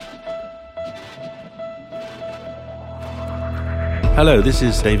Hello, this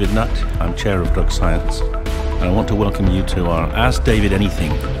is David Nutt. I'm Chair of Drug Science, and I want to welcome you to our Ask David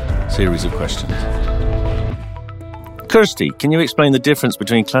Anything series of questions. Kirsty, can you explain the difference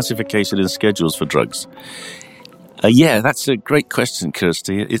between classification and schedules for drugs? Yeah, that's a great question,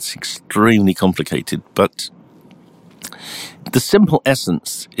 Kirsty. It's extremely complicated, but the simple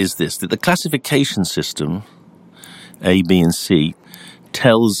essence is this, that the classification system, A, B, and C,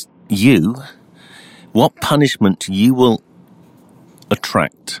 tells you what punishment you will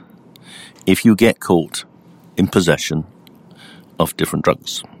attract if you get caught in possession of different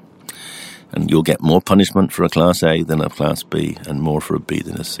drugs. And you'll get more punishment for a Class A than a Class B, and more for a B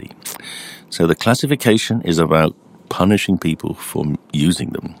than a C. So the classification is about punishing people for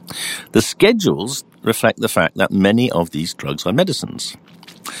using them. The schedules reflect the fact that many of these drugs are medicines.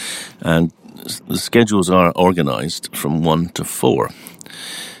 And the schedules are organized from 1 to 4.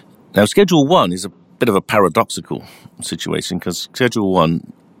 Now, Schedule 1 is a bit of a paradoxical situation because Schedule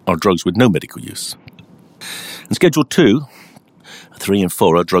 1 are drugs with no medical use. And Schedule 2, 3 and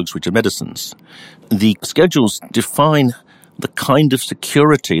 4 are drugs which are medicines. The schedules define the kind of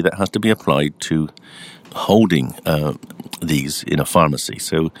security that has to be applied to holding these in a pharmacy.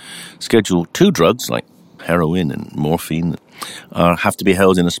 So Schedule 2 drugs like heroin and morphine have to be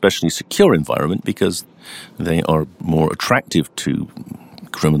held in a especially secure environment because they are more attractive to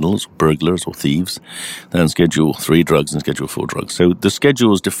criminals, burglars or thieves than Schedule 3 drugs and Schedule 4 drugs. So the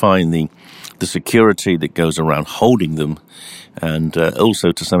schedules define the security that goes around holding them, and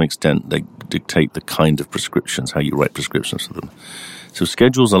also to some extent they dictate the kind of prescriptions, how you write prescriptions for them. So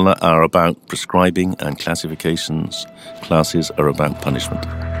schedules are about prescribing, and classes are about punishment.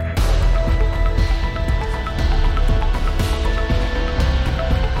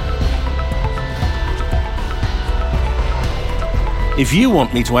 If you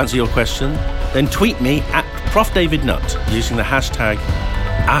want me to answer your question, then tweet me at Prof. David Nutt using the hashtag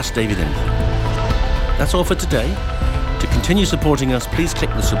AskDavidAnything. That's all for today. To continue supporting us, please click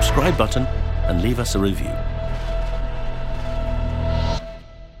the subscribe button and leave us a review.